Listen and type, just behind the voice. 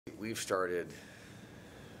we've started,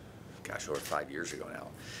 gosh, over 5 years ago now,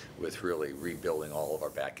 with really rebuilding all of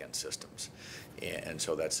our back-end systems. And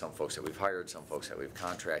so that's some folks that we've hired, some folks that we've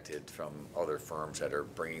contracted from other firms that are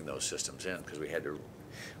bringing those systems in, because we had to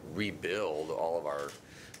rebuild all of our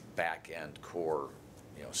back-end core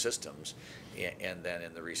systems. And then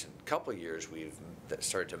in the recent couple of years, we've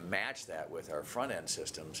started to match that with our front-end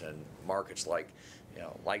systems, and markets like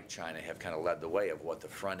China have kind of led the way of what the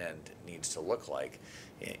front end needs to look like.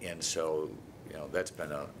 And so that's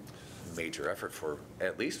been a major effort for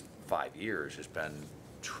at least 5 years, has been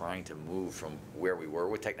trying to move from where we were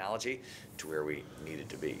with technology to where we needed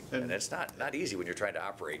to be. And it's not easy when you're trying to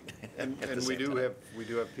operate. And we do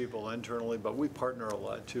have people internally, but we partner a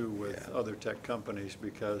lot too with other tech companies,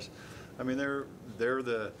 because I mean they're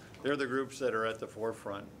the groups that are at the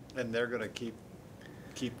forefront, and they're going to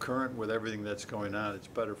keep current with everything that's going on. It's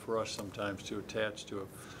better for us sometimes to attach to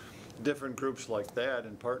different groups like that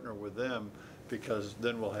and partner with them, because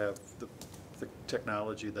then we'll have the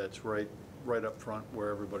technology that's right up front where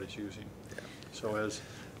everybody's using. Yeah. So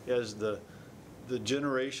as the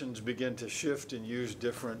generations begin to shift and use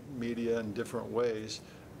different media in different ways,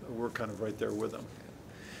 we're kind of right there with them.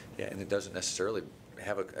 Yeah, and it doesn't necessarily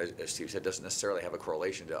have as Steve said, doesn't necessarily have a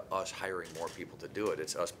correlation to us hiring more people to do it.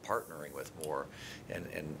 It's us partnering with more,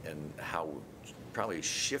 and how probably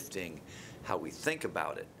shifting how we think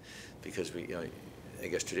about it, because we I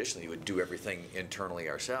guess traditionally we would do everything internally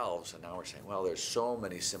ourselves, and now we're saying, well, there's so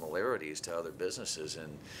many similarities to other businesses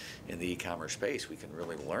in the e-commerce space. We can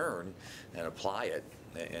really learn and apply it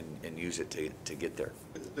and use it to get there.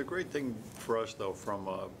 The great thing for us, though, from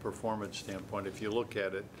a performance standpoint, if you look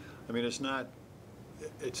at it, I mean, it's not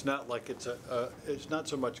like it's not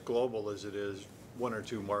so much global as it is one or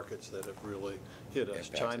two markets that have really hit us.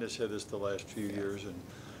 China's hit us the last few years,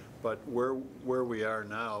 but where we are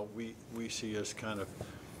now, we see us kind of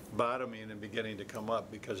bottoming and beginning to come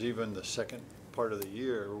up, because even the second part of the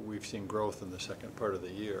year, we've seen growth in the second part of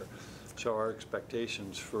the year. So our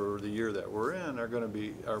expectations for the year that we're in are going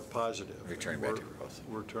to are positive. Returning back to growth.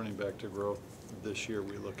 We're turning back to growth this year.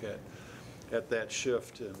 We look at that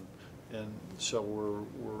shift, and so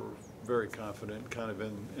we're very confident kind of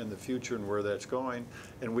in the future and where that's going,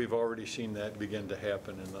 and we've already seen that begin to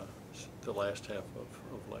happen in the last half of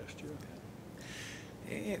last year.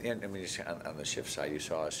 And I mean, on the shift side, you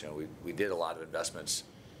saw us, we did a lot of investments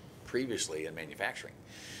previously in manufacturing,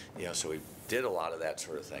 so we did a lot of that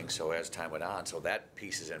sort of thing. So as time went on, so that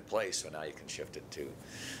piece is in place, so now you can shift it to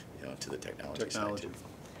the technology side too.